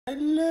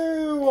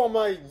Hello, all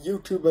my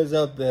YouTubers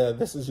out there.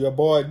 This is your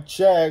boy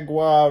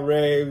Jaguar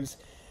Raves,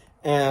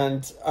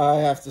 and I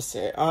have to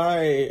say,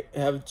 I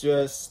have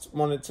just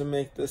wanted to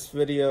make this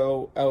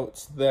video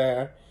out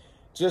there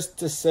just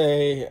to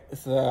say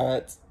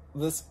that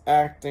this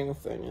acting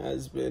thing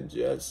has been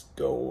just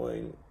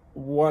going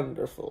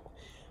wonderful.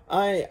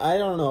 I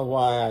don't know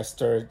why I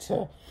started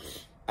to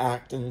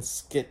act in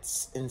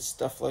skits and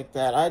stuff like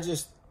that. I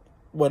just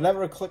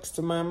whatever clicks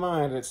to my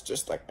mind, it's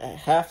just like I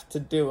have to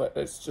do it.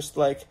 It's just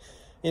like,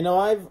 I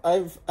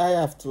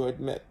have to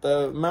admit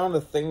the amount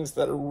of things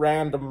that are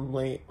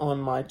randomly on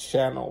my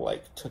channel,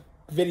 like to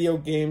video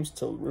games,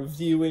 to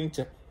reviewing,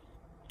 to,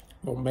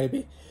 well,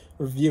 maybe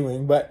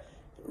reviewing, but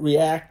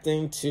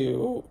reacting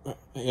to,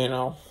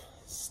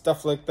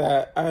 stuff like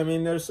that. I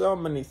mean, there's so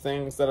many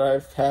things that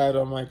I've had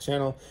on my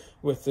channel,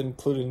 with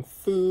including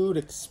food,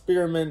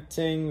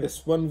 experimenting.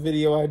 This one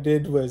video I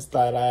did was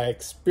that I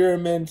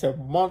experiment a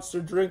monster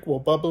drink while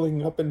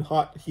bubbling up in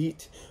hot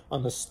heat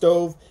on the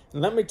stove.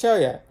 And let me tell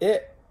you,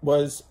 it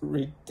was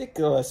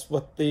ridiculous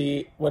what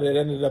it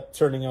ended up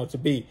turning out to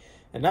be.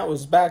 And that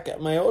was back at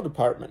my old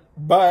apartment.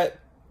 But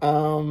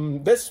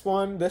this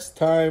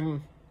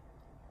time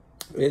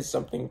is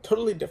something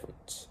totally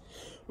different.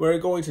 We're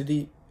going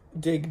to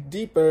dig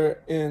deeper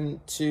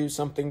into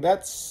something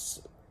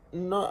that's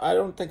not, I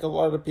don't think a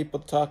lot of people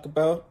talk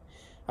about.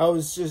 I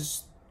was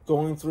just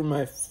going through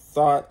my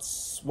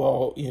thoughts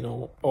while,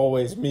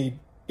 always me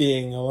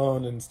being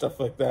alone and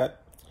stuff like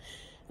that.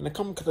 And I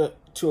come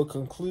to a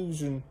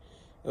conclusion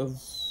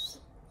of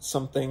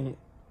something,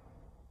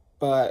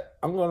 but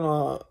I'm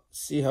gonna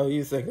see how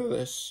you think of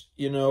this.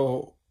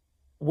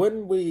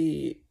 When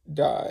we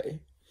die,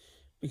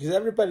 because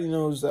everybody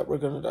knows that we're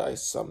gonna die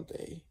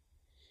someday,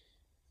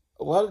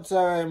 a lot of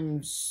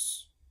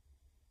times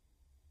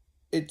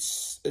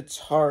it's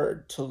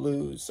hard to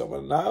lose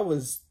someone. I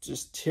was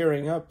just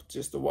tearing up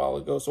just a while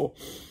ago, so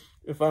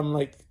if I'm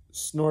like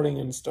snorting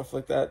and stuff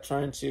like that,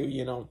 trying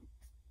to,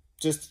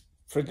 just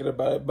forget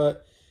about it.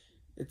 But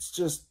it's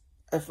just,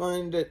 I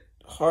find it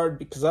hard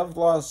because I've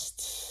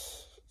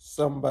lost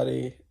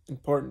somebody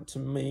important to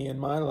me in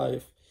my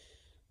life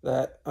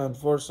that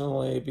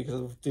unfortunately,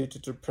 due to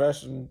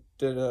depression,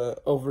 did a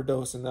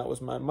overdose, and that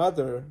was my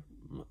mother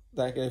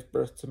that gave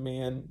birth to me.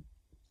 And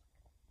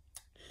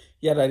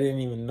yet I didn't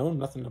even know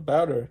nothing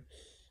about her.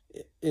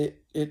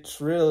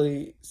 It's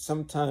really,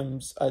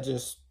 sometimes I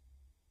just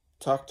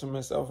talk to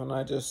myself and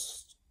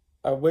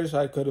I wish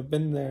I could have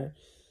been there.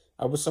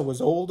 I wish I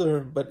was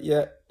older, but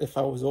yet if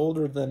I was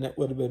older, then it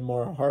would have been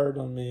more hard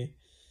on me.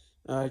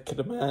 I could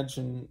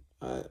imagine,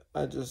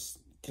 I just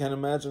can't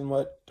imagine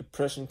what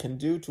depression can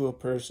do to a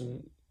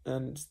person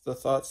and the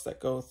thoughts that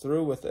go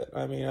through with it.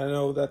 I mean, I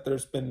know that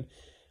there's been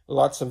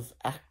lots of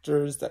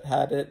actors that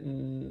had it,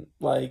 and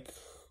like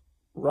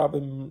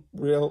Robin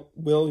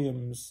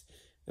Williams,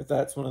 if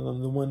that's one of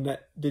them, the one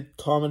that did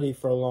comedy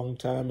for a long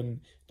time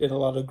and did a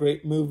lot of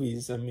great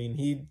movies. I mean,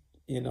 he,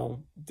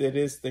 did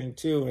his thing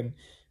too, and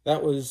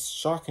that was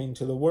shocking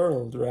to the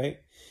world, right?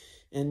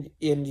 And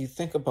you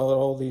think about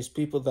all these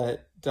people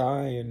that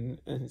die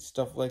and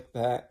stuff like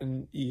that,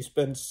 and you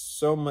spend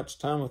so much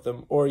time with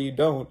them, or you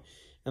don't.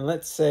 And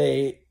let's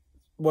say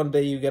one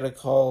day you get a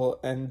call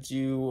and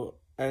you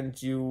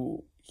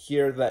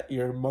hear that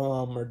your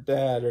mom or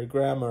dad or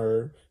grandma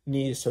or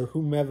niece or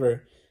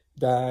whomever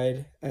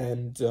died,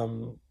 and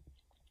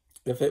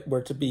if it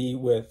were to be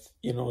with,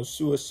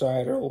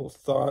 suicidal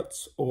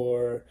thoughts,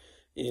 or,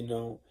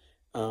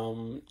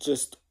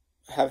 just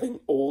having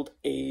old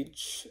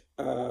age,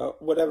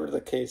 whatever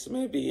the case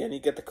may be, and you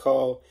get the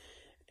call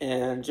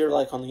and you're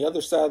like on the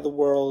other side of the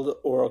world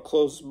or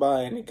close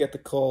by, and you get the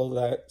call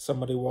that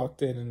somebody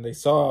walked in and they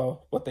saw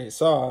what they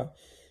saw,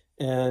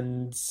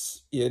 and,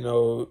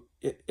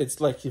 it's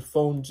like your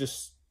phone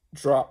just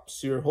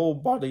drops, your whole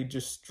body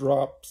just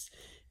drops,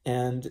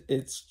 and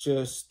it's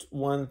just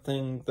one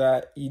thing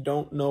that you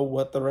don't know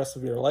what the rest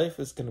of your life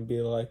is going to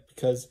be like,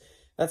 because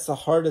that's the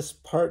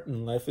hardest part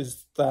in life,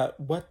 is that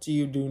what do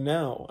you do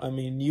now? I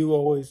mean,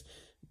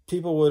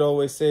 people would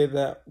always say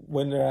that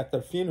when they're at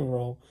their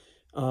funeral,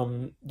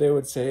 they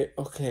would say,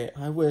 okay,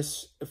 I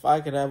wish, if I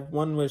could have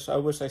one wish, I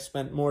wish I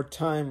spent more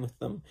time with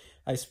them.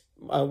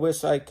 I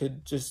wish I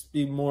could just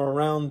be more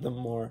around them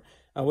more.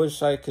 I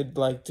wish I could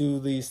like do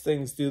these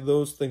things, do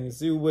those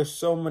things. You wish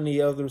so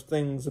many other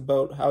things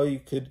about how you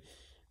could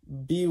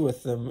be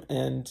with them,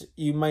 and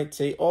you might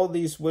say all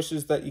these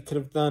wishes that you could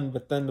have done,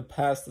 but then the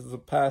past is the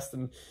past,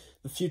 and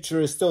the future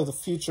is still the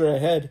future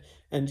ahead,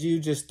 and you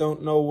just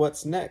don't know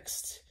what's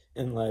next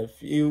in life.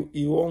 You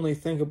only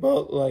think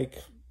about like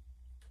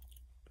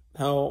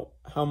how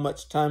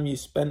much time you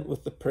spent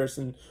with the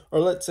person,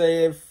 or let's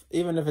say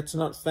even if it's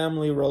not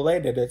family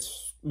related,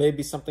 it's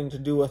maybe something to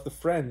do with a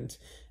friend,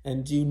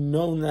 and you've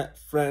known that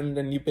friend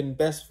and you've been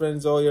best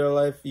friends all your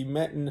life. You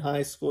met in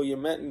high school, you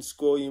met in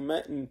school, you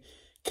met in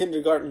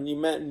kindergarten, you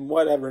met in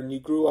whatever, and you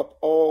grew up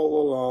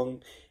all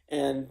along,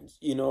 and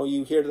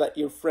you hear that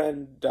your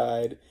friend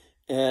died,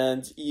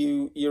 and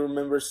you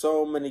remember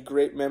so many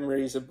great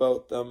memories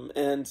about them.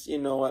 And you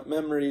know what,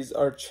 memories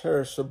are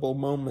cherishable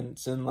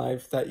moments in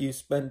life that you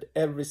spend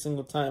every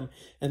single time.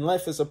 And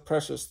life is a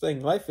precious thing.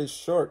 Life is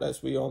short,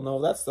 as we all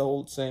know. That's the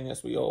old saying,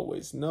 as we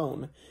always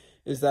known,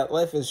 is that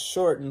life is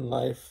short in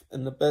life,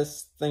 and the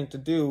best thing to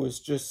do is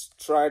just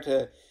try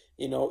to,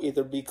 you know,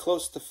 either be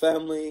close to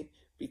family,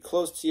 be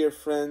close to your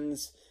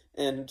friends,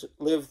 and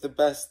live the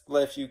best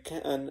life you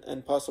can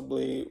and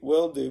possibly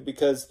will do.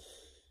 Because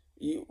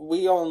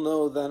we all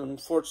know that,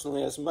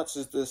 unfortunately, as much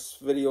as this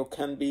video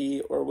can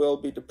be or will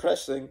be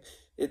depressing,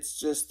 it's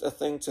just a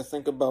thing to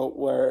think about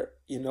where,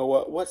 you know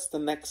what, what's the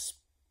next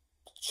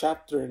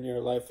chapter in your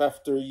life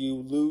after you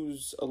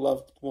lose a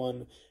loved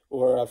one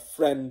or a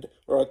friend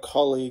or a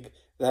colleague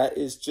that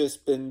has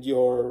just been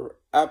your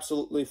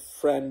absolutely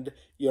friend,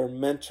 your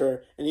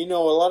mentor. And you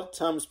know, a lot of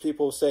times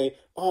people say,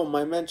 oh,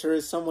 my mentor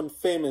is someone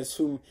famous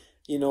whom,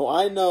 you know,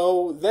 I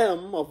know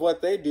them of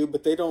what they do,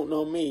 but they don't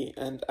know me.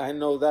 And I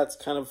know that's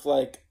kind of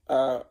like,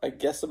 I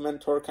guess, a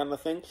mentor kind of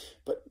thing.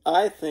 But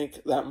I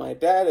think that my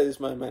dad is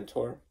my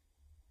mentor.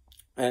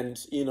 And,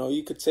 you know,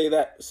 you could say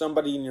that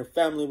somebody in your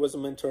family was a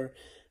mentor,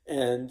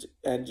 and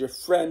your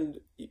friend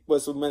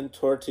was a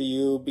mentor to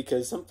you,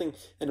 because something,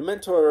 and a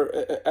mentor,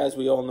 as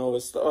we all know,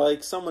 is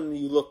like someone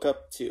you look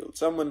up to,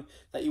 someone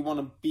that you want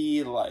to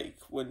be like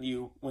when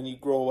you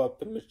grow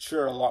up and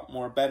mature a lot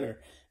more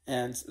better.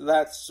 And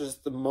that's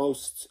just the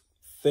most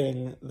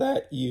thing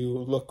that you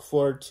look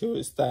forward to,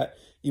 is that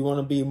you want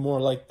to be more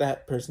like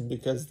that person,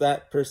 because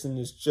that person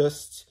is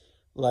just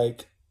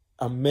like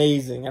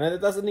amazing. And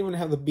it doesn't even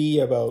have to be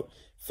about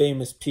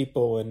famous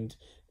people and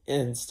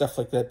stuff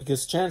like that,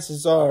 because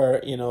chances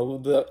are, you know,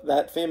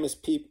 that famous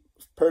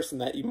person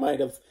that you might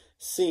have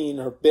seen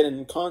or been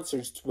in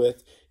concerts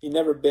with, you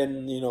never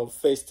been, you know,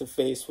 face to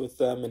face with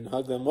them and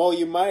hug them. Well,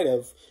 you might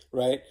have,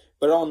 right?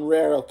 But on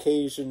rare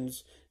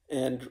occasions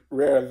and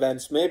rare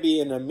events, maybe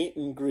in a meet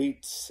and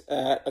greet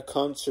at a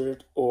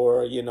concert,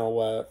 or, you know,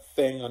 a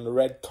thing on the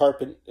red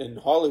carpet in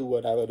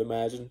Hollywood, I would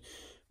imagine,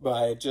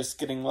 by just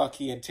getting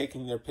lucky and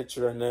taking their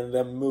picture and then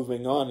them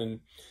moving on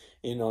and,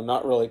 you know,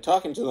 not really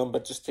talking to them,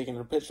 but just taking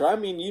a picture. I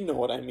mean, you know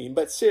what I mean.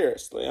 But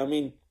seriously, I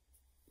mean,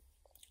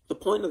 the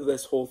point of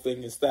this whole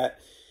thing is that,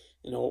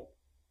 you know,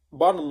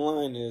 bottom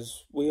line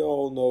is, we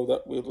all know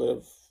that we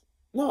live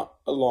not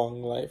a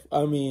long life.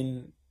 I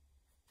mean,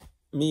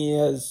 me,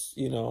 as,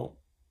 you know,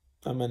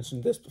 I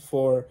mentioned this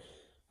before,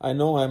 I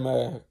know I'm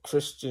a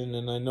Christian,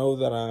 and I know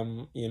that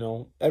I'm, you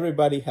know,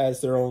 everybody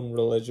has their own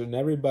religion.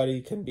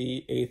 Everybody can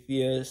be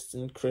atheists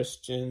and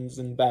Christians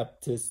and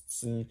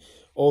Baptists and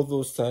all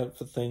those types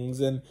of things,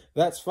 and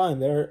that's fine.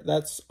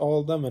 That's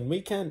all them, and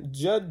we can't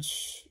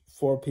judge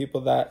for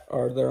people that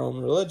are their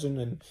own religion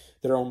and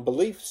their own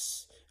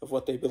beliefs of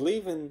what they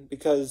believe in,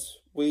 because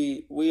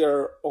we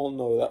are all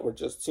know that we're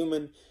just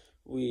human.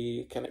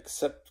 We can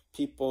accept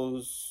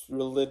people's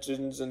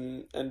religions,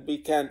 and we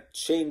can't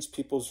change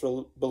people's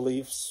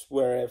beliefs,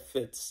 where if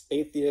it's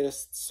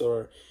atheists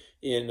or,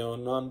 you know,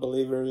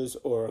 non-believers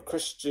or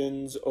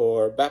Christians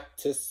or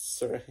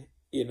Baptists or,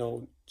 you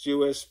know,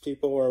 Jewish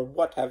people or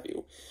what have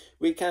you.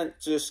 We can't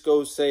just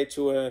go say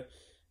to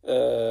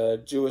a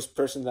Jewish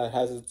person that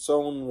has its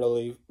own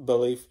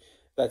belief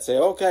that say,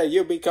 okay,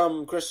 you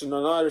become Christian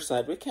on the other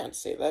side. We can't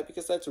say that,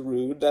 because that's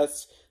rude.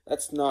 That's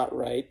not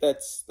right.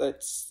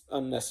 That's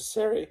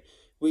unnecessary.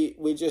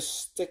 We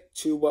just stick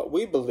to what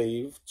we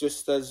believe,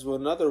 just as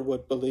another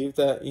would believe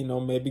that, you know,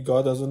 maybe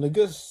God doesn't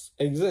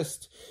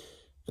exist.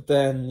 But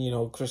then, you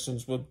know,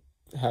 Christians would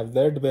have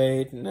their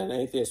debate, and then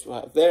atheists will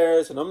have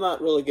theirs, and I'm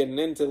not really getting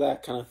into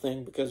that kind of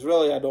thing, because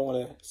really I don't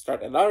want to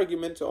start an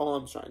argument. All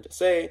I'm trying to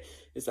say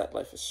is that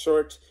life is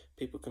short.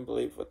 People can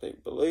believe what they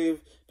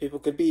believe. People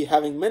could be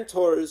having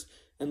mentors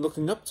and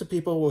looking up to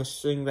people,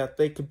 wishing that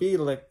they could be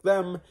like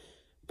them.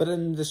 But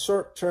in the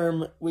short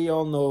term, we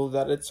all know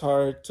that it's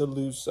hard to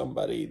lose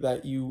somebody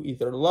that you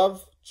either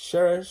love,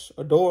 cherish,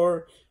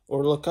 adore,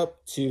 or look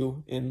up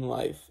to in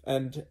life.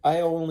 And I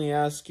only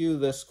ask you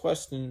this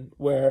question,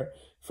 where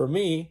for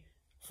me,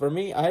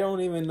 I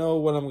don't even know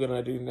what I'm going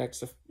to do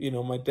next. If, you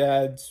know, my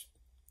dad's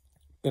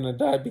going to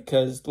die,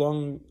 because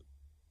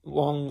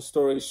long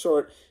story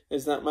short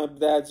is that my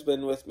dad's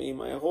been with me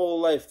my whole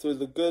life, through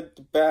the good,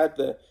 the bad,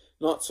 the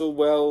not so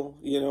well,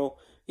 you know.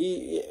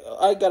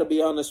 I gotta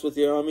be honest with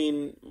you. I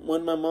mean,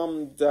 when my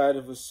mom died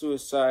of a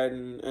suicide,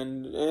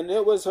 and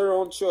it was her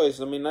own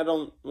choice. I mean, I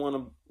don't want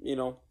to, you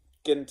know,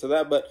 get into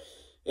that, but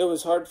it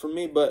was hard for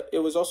me. But it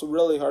was also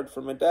really hard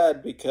for my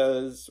dad,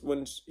 because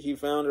when he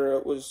found her,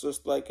 it was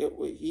just like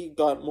he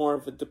got more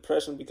of a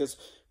depression, because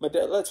my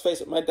dad. Let's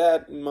face it, my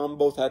dad and mom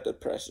both had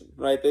depression,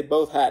 right? They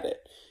both had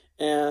it,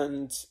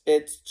 and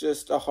it's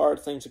just a hard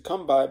thing to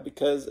come by,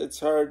 because it's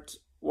hard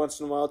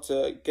once in a while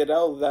to get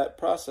out of that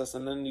process.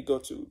 And then you go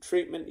to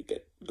treatment, you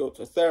go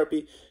to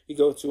therapy, you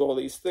go to all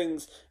these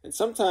things, and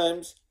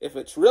sometimes if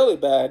it's really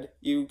bad,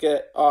 you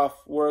get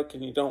off work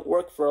and you don't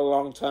work for a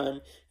long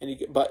time,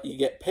 and but you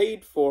get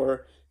paid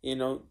for, you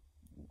know,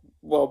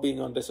 well, being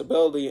on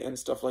disability and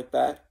stuff like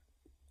that,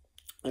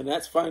 and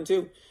that's fine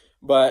too.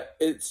 But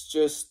it's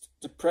just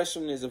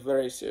depression is a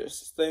very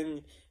serious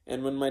thing.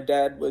 And when my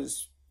dad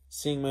was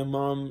seeing my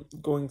mom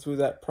going through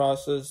that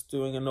process,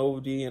 doing an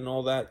OD and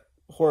all that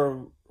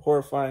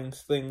horrifying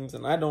things,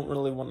 and I don't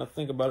really want to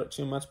think about it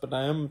too much, but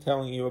I am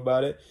telling you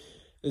about it,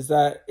 is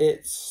that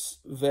it's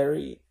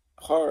very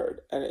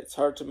hard, and it's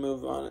hard to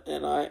move on.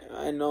 And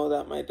I know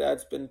that my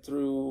dad's been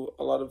through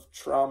a lot of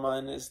trauma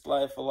in his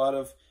life, a lot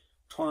of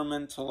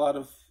torment, a lot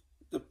of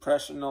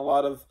depression, a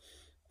lot of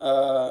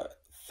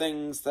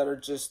things that are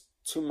just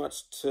too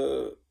much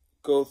to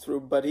go through,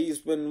 but he's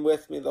been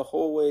with me the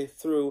whole way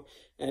through.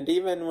 And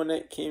even when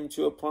it came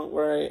to a point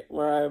where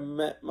I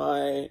met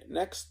my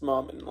next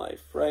mom in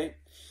life, right?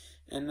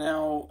 And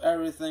now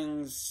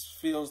everything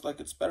feels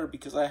like it's better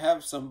because I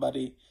have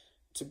somebody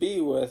to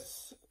be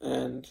with,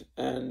 and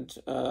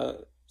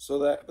so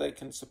that they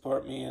can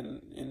support me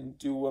and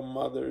do a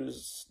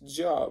mother's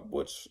job,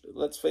 which,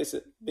 let's face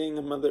it, being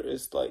a mother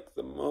is like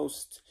the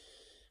most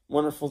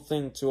wonderful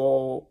thing to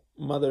all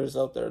mothers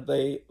out there.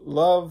 They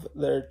love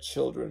their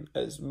children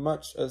as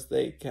much as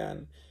they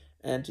can.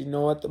 And you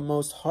know what? The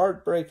most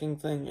heartbreaking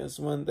thing is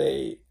when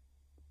they,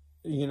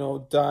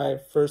 die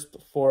first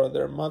before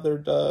their mother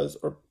does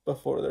or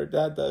before their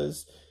dad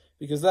does.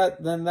 Because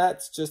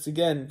that's just,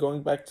 again,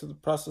 going back to the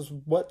process.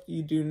 What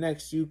you do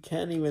next, you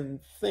can't even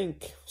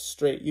think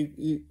straight.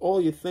 You all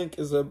you think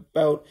is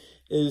about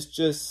is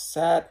just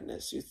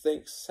sadness. You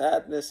think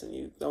sadness and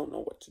you don't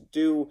know what to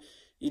do.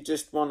 You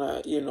just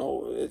wanna,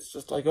 it's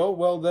just like, oh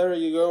well, there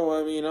you go.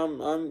 I mean,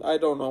 I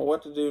don't know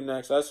what to do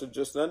next. I should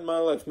just end my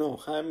life.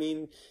 No, I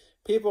mean,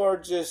 people are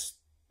just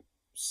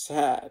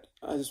sad.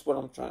 That's what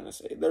I'm trying to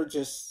say. They're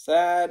just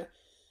sad,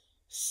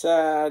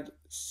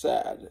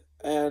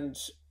 and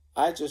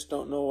I just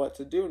don't know what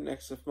to do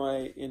next if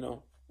my,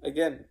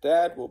 again,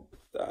 dad will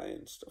die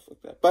and stuff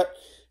like that. But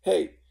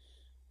hey,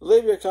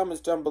 leave your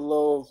comments down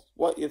below of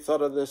what you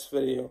thought of this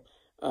video.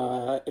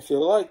 If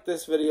you like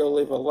this video,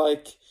 leave a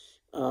like.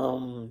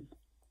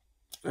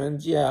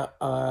 And yeah,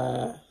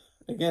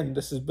 again,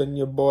 this has been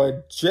your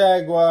boy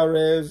Jaguar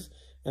Raves,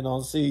 and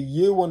I'll see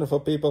you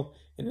wonderful people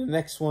in the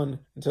next one.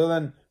 Until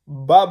then,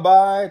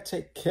 bye-bye,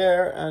 take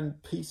care,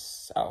 and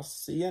peace. I'll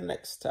see you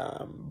next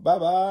time.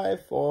 Bye-bye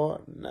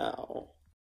for now.